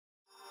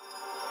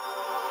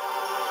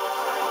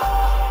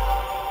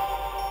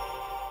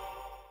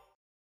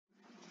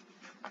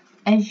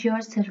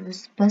Azure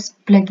Service Bus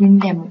plugin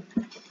demo.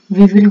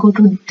 We will go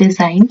to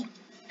Design,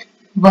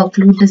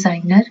 Workload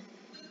Designer,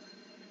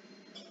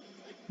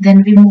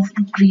 then we move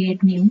to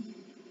Create New,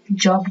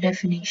 Job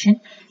Definition,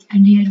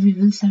 and here we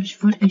will search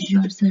for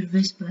Azure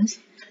Service Bus.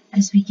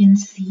 As we can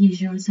see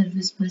Azure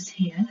Service Bus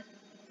here.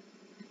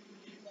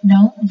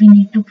 Now we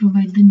need to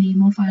provide the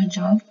name of our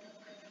job.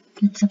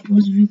 Let's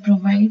suppose we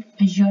provide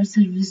Azure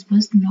Service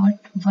Bus not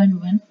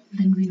 11,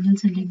 then we will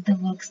select the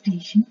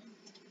workstation.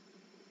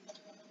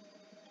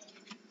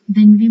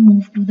 Then we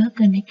move to the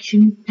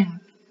Connection tab.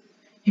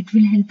 It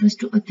will help us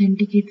to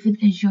authenticate with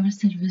Azure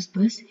Service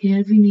Bus.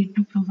 Here we need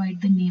to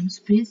provide the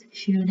namespace,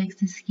 shared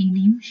access key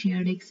name,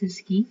 shared access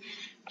key,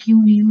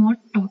 queue name or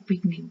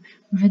topic name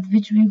with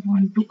which we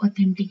want to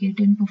authenticate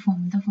and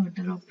perform the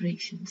further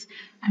operations.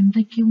 And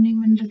the queue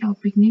name and the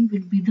topic name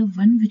will be the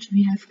one which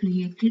we have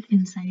created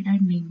inside our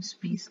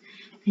namespace.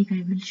 Like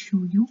I will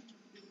show you.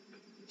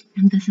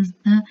 And this is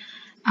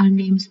our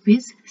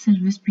namespace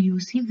service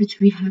POC which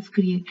we have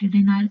created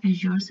in our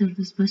Azure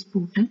Service Bus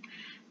portal.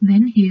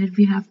 Then here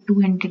we have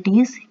two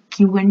entities,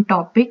 queue and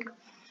topic.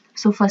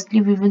 So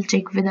firstly we will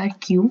check with our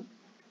queue.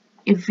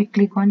 If we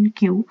click on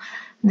queue,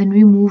 then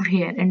we move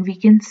here and we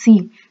can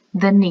see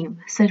the name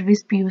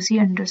service POC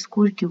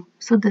underscore queue.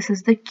 So this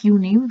is the queue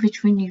name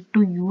which we need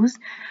to use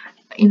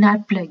in our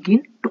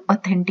plugin to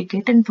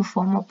authenticate and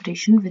perform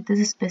operation with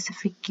this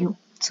specific queue.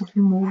 So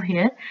we move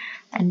here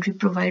and we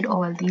provide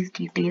all these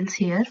details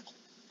here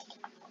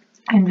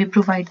and we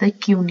provide the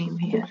queue name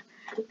here.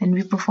 Then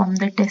we perform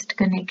the test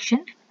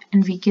connection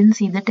and we can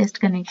see the test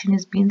connection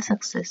has been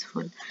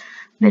successful.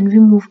 Then we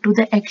move to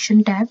the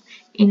action tab.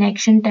 In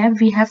action tab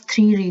we have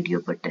three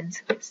radio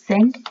buttons: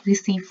 send,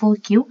 receive for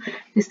queue,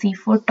 receive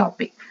for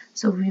topic.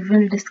 So we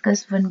will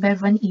discuss one by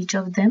one each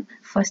of them.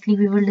 Firstly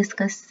we will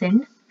discuss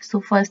send.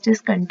 So first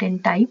is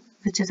content type,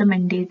 which is a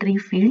mandatory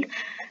field.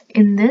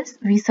 In this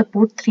we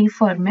support three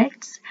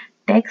formats: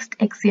 text,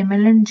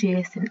 XML and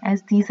JSON,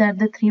 as these are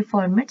the three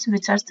formats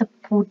which are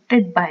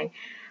supported by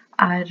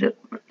our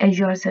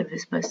Azure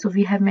Service Bus. So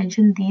we have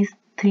mentioned these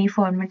three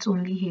formats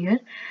only here.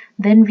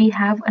 Then we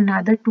have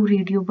another two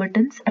radio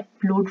buttons: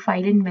 upload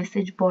file and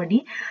message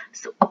body.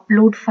 So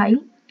upload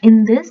file,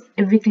 in this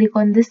if we click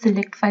on this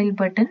select file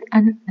button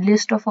and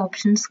list of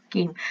options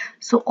came.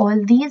 So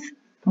all these,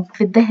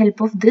 with the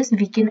help of this,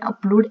 we can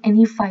upload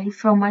any file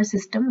from our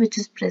system which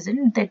is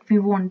present that we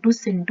want to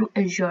send to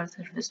Azure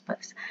Service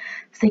Bus.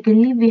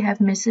 Secondly, we have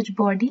message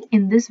body.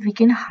 In this we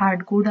can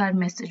hard code our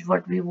message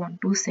what we want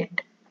to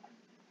send.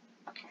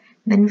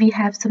 Then we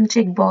have some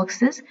check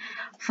boxes.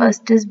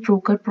 First is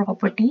broker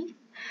property.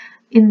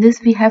 In this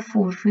we have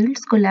four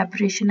fields: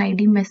 collaboration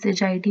ID,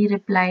 message ID,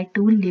 reply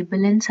to,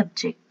 label and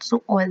subject.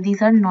 So all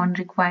these are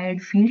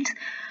non-required fields.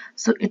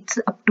 So it's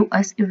up to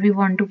us if we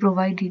want to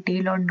provide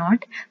detail or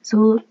not.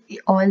 So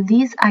all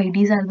these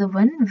IDs are the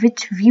one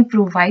which we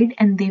provide,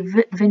 and they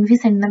will, when we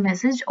send the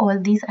message, all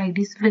these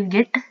IDs will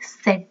get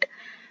set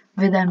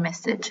with our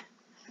message.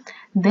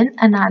 Then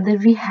another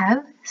we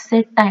have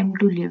set time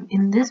to live.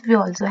 In this we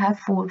also have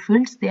four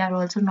fields. They are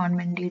also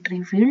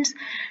non-mandatory fields: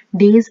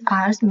 days,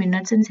 hours,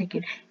 minutes and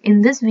second. In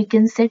this we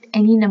can set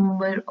any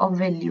number of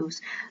values.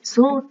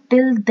 So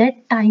till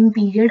that time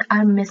period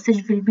our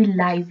message will be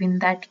live in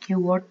that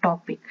queue or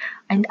topic,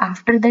 and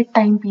after that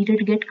time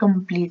period get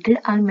completed,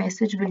 our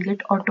message will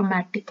get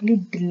automatically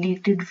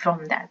deleted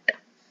from that.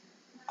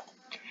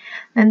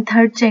 Then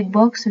third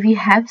checkbox we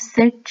have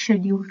set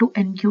schedule to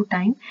enqueue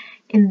time.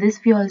 In this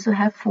we also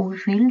have four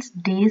fields: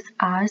 days,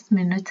 hours,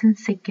 minutes and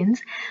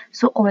seconds.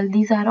 So all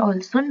these are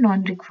also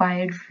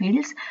non-required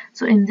fields.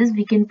 So in this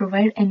we can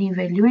provide any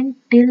value, and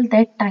till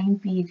that time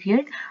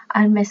period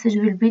our message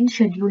will be in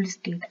scheduled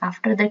state.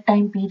 After that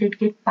time period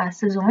get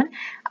passes on,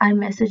 our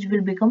message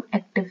will become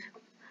active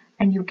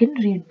and you can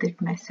read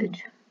that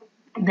message.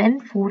 Then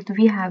fourth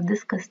we have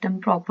this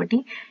custom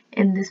property.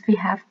 In this we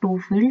have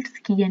two fields: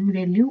 key and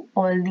value.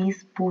 All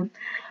these both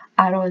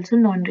are also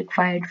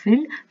non-required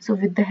field. So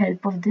with the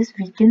help of this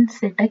we can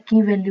set a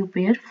key value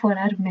pair for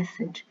our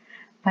message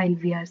while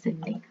we are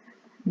sending.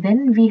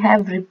 Then we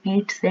have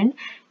repeat send.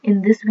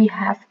 In this we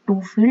have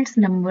two fields: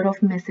 number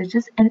of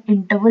messages and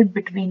interval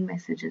between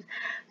messages.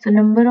 So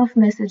number of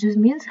messages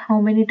means how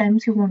many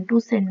times you want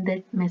to send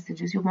that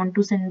messages. You want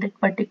to send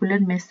that particular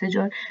message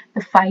or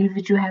the file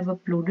which you have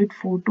uploaded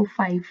 4 to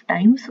 5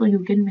 times. So you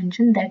can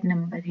mention that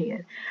number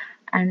here.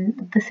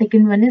 And the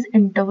second one is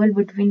interval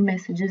between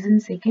messages in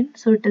second.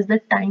 So it is the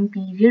time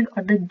period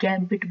or the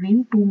gap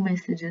between two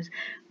messages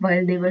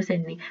while they were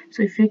sending.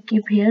 So if you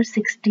keep here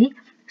 60,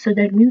 so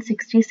that means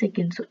 60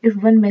 seconds. So if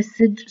one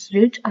message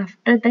reach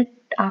after that,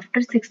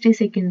 after 60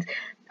 seconds,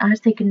 our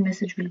second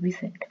message will be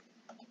sent.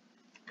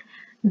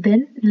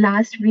 Then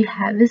last we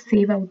have is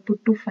save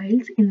output to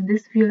files. In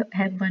this we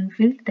have one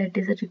field that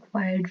is a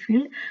required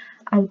field: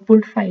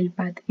 output file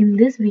path. In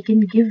this we can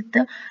give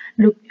the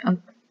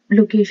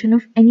location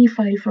of any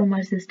file from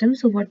our system.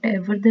 So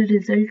whatever the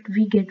result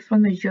we get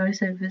from Azure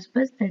Service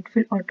Bus, that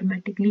will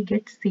automatically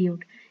get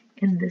saved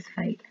in this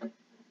file.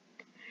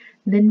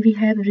 Then we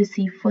have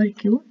receive for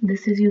queue.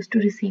 This is used to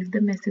receive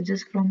the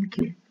messages from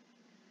queue.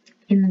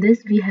 In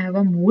this we have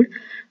a mode.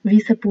 We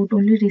support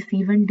only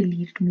receive and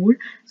delete mode.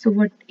 So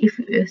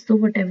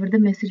whatever the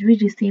message we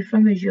receive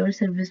from Azure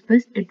Service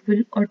Bus, it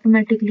will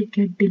automatically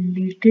get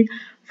deleted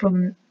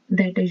from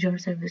that Azure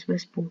Service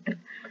Bus portal.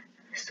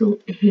 So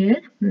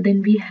here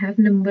then we have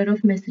number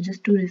of messages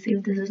to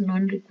receive. This is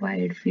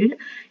non-required field.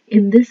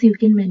 In this you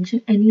can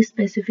mention any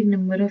specific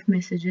number of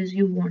messages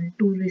you want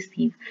to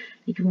receive.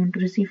 Like you want to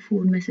receive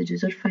 4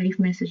 messages or 5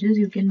 messages,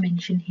 you can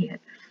mention here.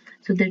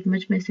 So that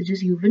much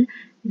messages you will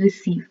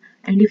receive.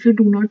 And if you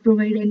do not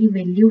provide any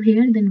value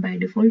here, then by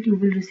default you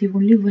will receive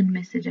only 1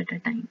 message at a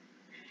time.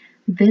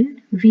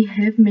 Then we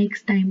have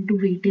max time to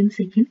wait in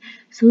second.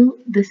 So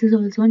this is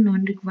also a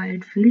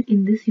non-required field.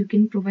 In this you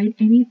can provide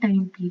any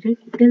time period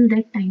till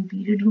that time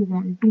period you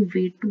want to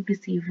wait to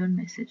receive your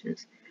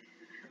messages.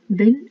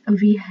 Then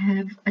we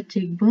have a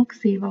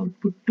checkbox, save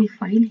output to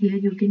file. Here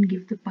you can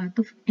give the path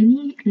of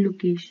any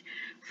location,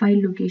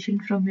 file location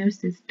from your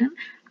system,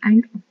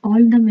 and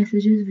all the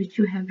messages which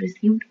you have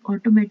received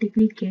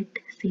automatically get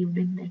saved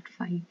in that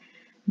file.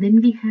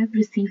 Then we have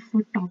receive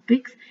for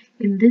topics.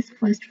 In this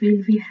first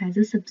field we has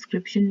a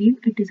subscription name.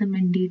 It is a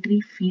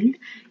mandatory field.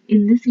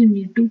 In this you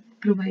need to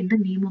provide the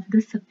name of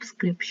the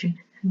subscription,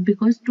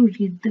 because to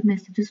read the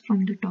messages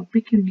from the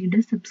topic you need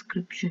a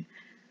subscription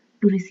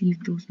to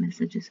receive those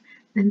messages.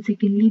 Then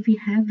secondly we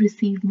have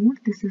receive mode.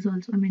 This is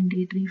also a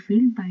mandatory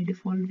field. By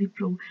default we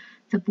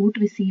support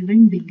receive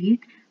and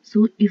delete.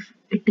 So if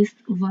it is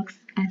works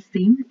as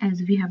same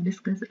as we have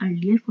discussed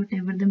earlier,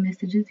 whatever the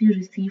messages you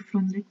receive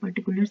from that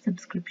particular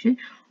subscription,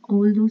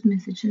 all those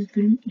messages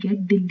will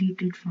get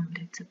deleted from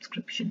that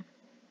subscription.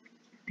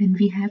 Then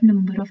we have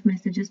number of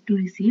messages to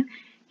receive.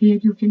 Here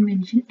you can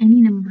mention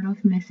any number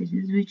of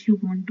messages which you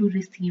want to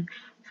receive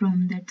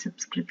from that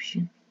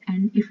subscription.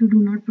 And if you do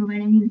not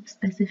provide any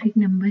specific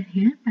number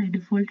here, by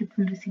default it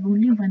will receive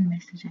only 1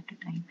 message at a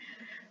time.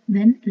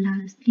 Then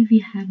lastly we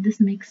have this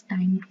max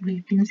time to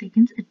wait in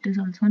seconds. It is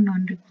also a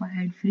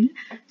non-required field.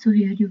 So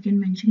here you can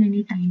mention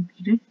any time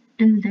period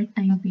till that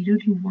time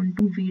period you want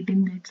to wait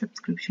in that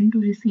subscription to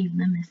receive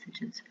the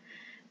messages.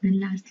 Then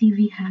lastly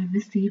we have a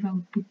save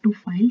output to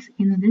files.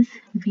 In this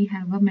we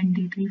have a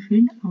mandatory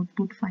field,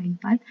 output file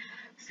path.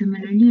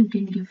 Similarly you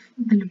can give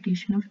the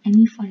location of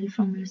any file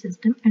from your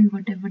system, and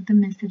whatever the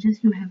messages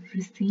you have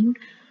received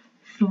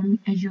from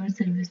Azure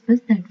Service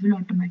Bus, that will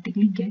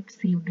automatically get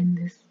saved in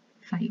this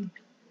file.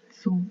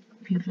 So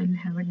we will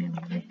have a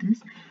demo with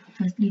this.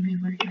 Firstly we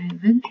will try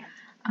with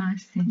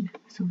send.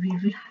 So we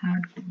will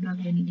hard code the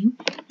value.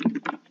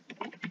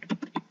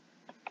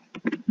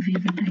 We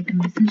will write a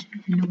message,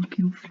 hello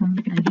queue from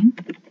plugin.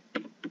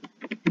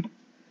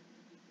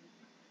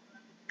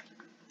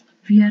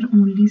 We are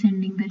only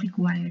sending the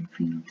required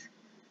fields.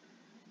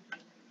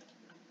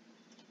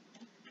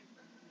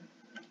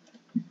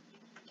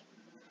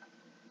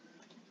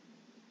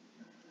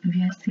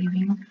 We are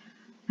saving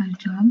our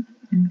job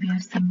and we are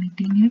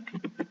submitting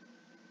it.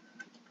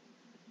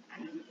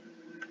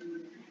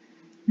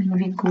 Then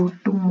we go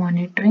to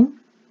monitoring,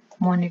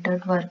 monitor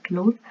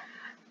workload,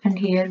 and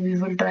here we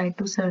will try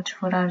to search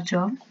for our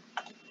job.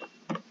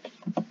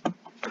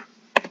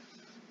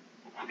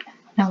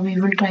 Now we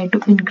will try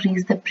to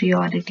increase the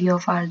priority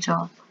of our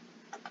job.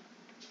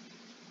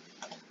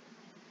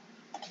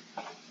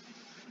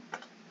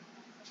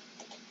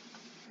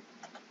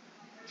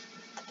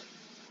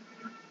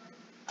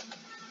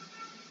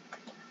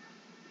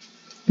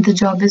 The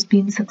job has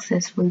been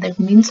successful. That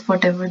means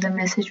whatever the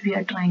message we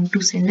are trying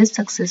to send is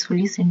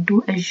successfully sent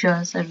to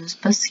Azure Service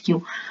Bus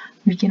queue.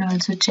 We can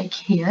also check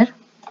here.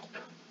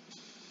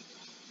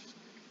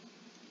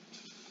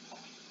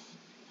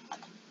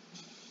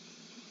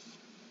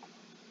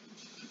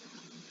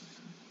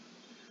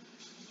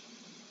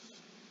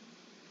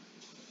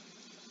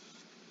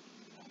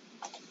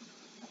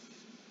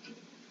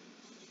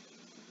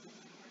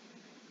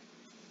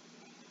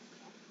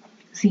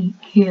 See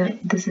here,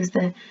 this is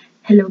the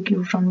hello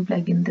queue from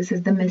plugin. This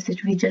is the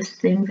message we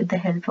just sent with the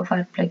help of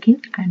our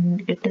plugin,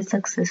 and it is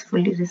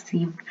successfully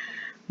received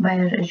by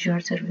our Azure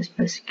Service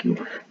Bus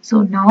queue.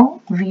 So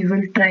now we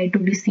will try to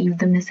receive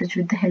the message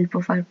with the help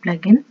of our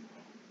plugin.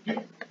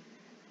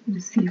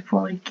 Receive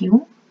for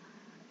queue.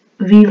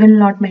 We will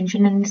not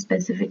mention any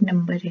specific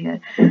number here.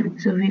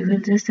 So we will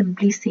just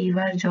simply save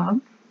our job.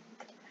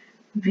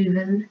 We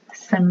will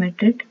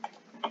submit it.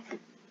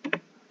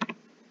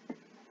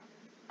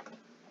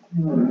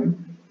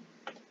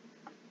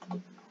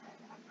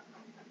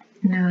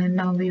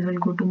 Now we will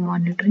go to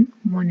monitoring,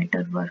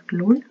 monitor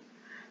workload.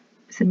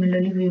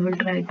 Similarly, we will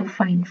try to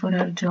find for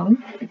our job.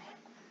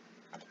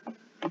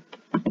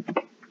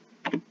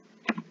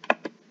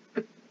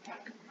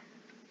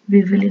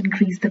 We will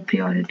increase the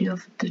priority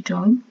of the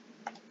job.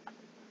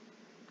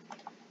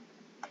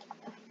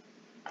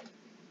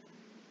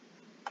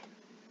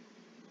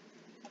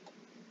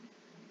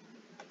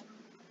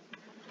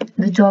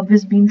 The job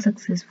has been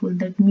successful.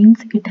 That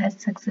means it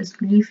has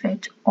successfully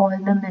fetched all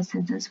the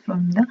messages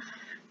from the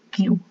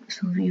queue.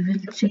 So we will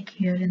check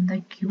here in the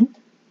queue.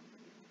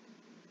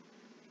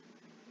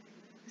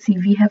 See,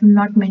 we have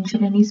not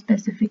mentioned any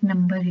specific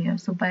number here,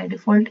 so by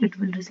default it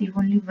will receive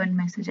only one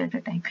message at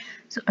a time.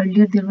 So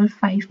earlier there were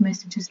 5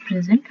 messages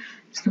present,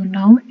 so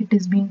now it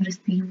is being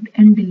received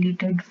and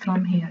deleted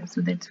from here. So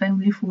that's why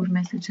only 4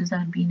 messages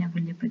are being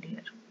available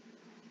here.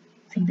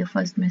 See, the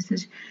first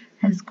message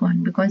has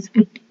gone because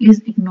it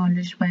is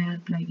acknowledged by our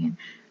plugin,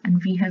 and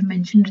we have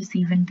mentioned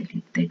receive and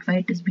delete. That's why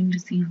it is being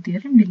received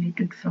there and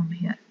deleted from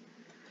here.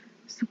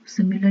 So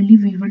similarly,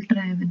 we will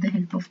try with the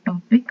help of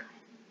topic.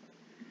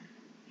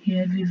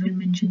 Here we will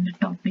mention the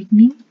topic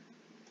name.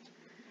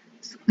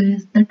 So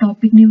the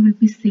topic name will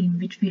be same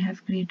which we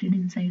have created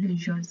inside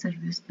Azure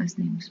Service Bus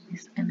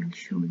namespace. I will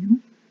show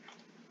you.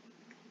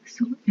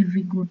 So if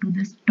we go to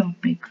this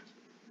topic,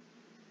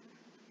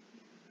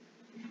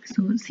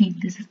 so see,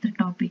 this is the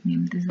topic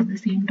name. This is the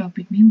same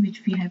topic name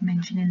which we have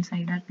mentioned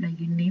inside our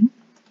plugin name.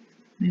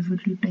 We will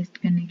do test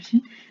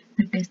connection.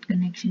 The test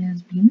connection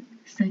has been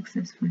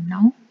successful.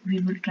 Now we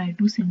will try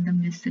to send the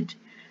message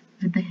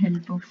with the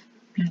help of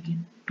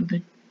plugin to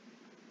the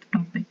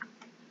topic.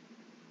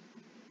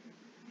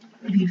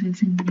 We will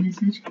send the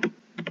message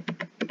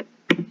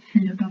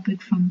hello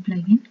topic from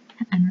plugin,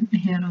 and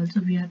here also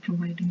we are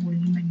providing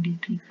only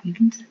mandatory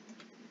fields.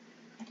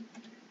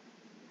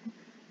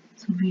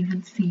 So we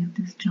will save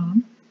this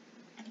job,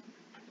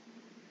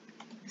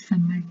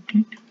 submit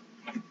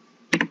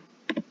it.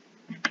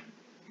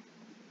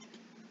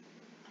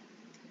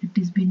 It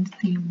is been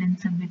saved and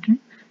submitted.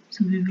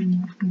 So we will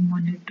move to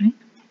monitoring,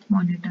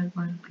 monitor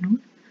workload.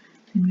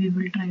 Then we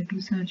will try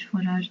to search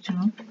for our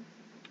job.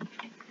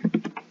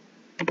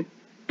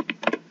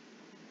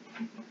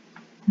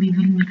 We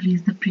will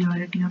increase the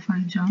priority of our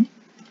job.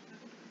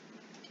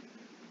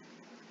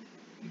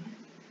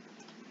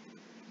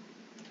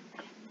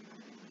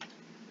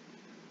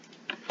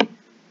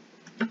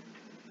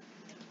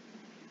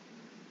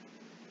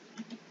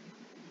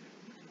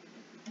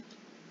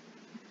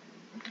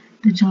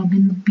 The job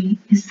in B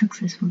is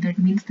successful. That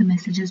means the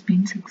message has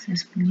been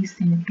successfully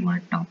sent to our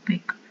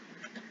topic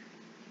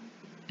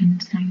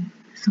inside.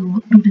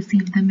 So to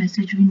receive the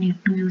message, we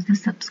need to use the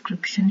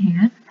subscription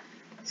here.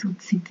 So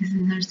see, this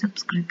is our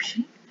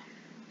subscription.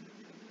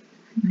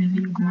 We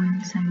will go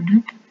inside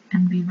it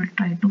and we will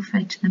try to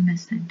fetch the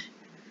message.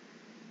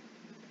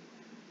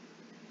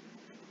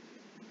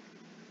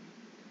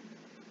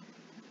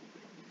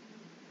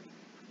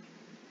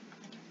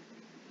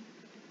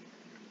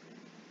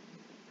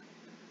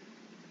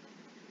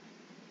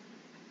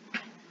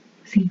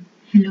 See,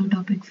 hello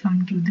topic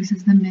found queue. This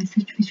is the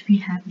message which we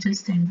have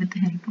just sent with the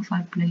help of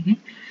our plugin.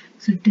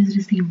 So it is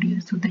received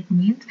here. So that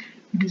means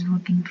it is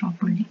working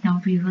properly.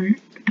 Now we will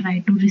try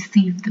to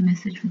receive the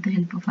message with the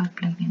help of our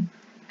plugin.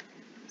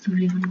 So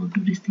we will go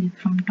to receive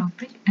from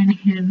topic, and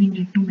here we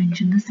need to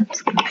mention the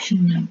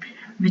subscription name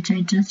which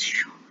I just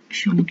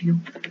showed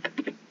you.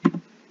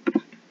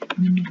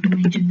 We need to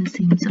mention the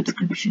same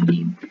subscription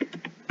name.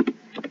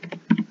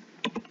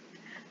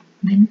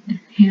 Then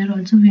here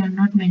also we are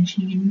not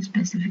mentioning any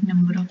specific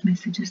number of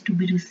messages to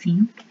be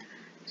received.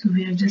 So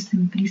we are just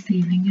simply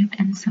saving it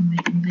and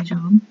submitting the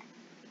job.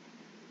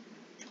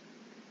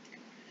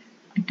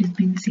 It has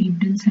been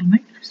saved and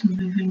submitted. So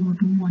we will go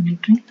to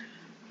monitoring,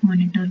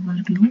 monitor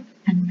workload,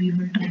 and we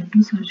will try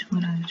to search for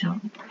our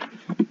job.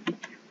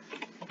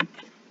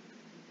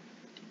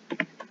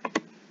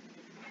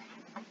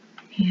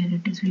 Here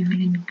it is. We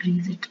will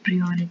increase its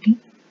priority.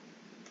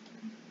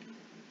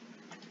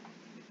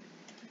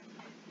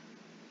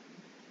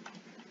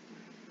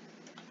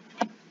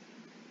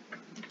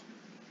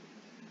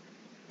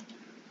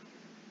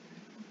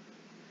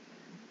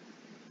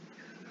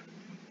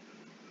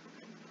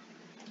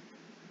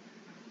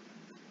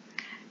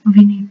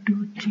 We need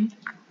to check.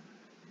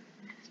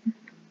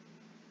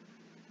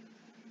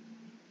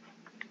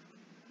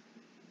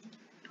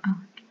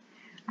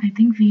 I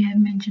think we have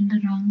mentioned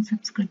the wrong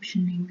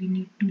subscription name. We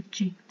need to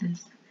check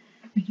this.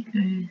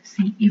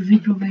 See, if we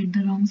provide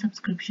the wrong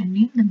subscription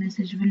name, the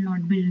message will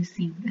not be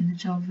received and the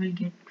job will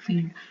get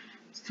failed.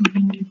 So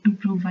we need to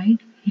provide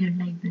here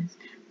like this.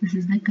 This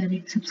is the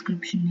correct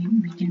subscription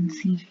name. We can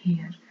see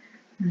here.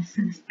 This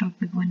is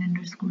topic 1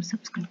 underscore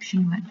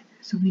subscription 1.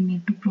 So we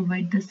need to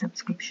provide the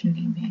subscription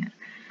name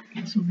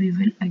here. So we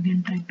will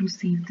again try to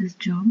save this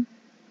job,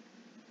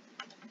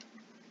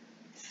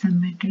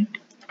 submit it.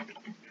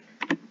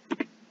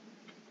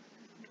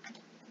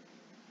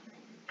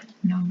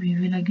 Now we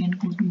will again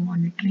go to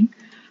monitoring,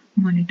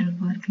 monitor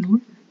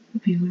workload.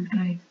 We will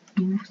try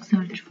to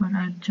search for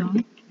our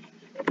job.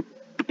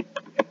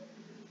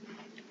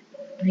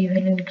 We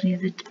will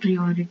increase its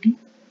priority.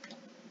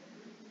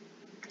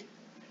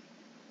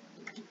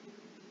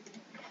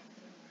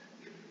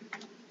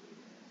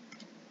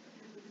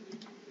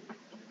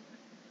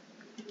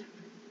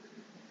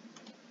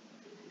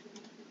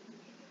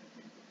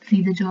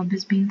 See, the job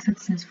is being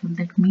successful.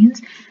 That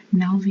means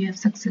now we have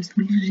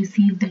successfully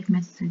received that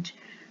message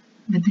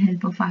with the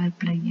help of our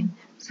plugin.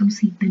 So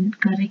see, the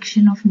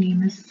correction of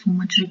name is so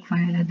much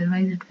required,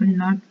 otherwise it will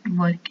not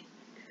work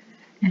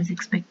as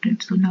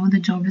expected. So now the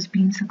job has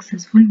been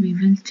successful. We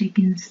will check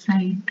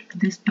inside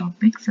this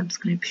topic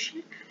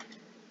subscription.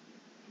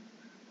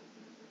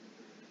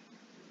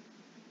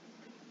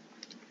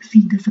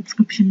 see the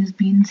subscription has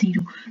been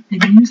 0.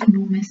 That means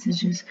no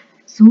messages.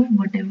 So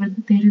whatever,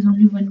 there is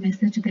only one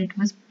message that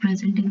was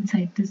present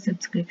inside the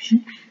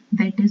subscription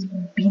that is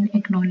being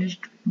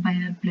acknowledged by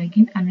our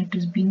plugin, and it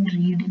is being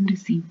read and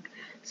received.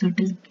 So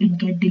it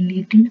get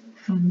deleted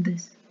from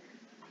this.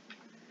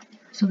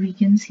 So we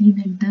can see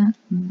that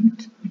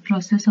the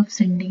process of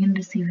sending and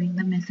receiving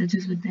the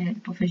messages with the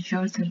help of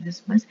Azure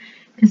Service Bus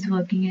is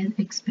working as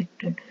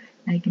expected,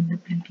 like in the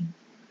plugin.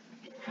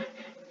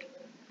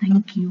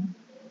 Thank you.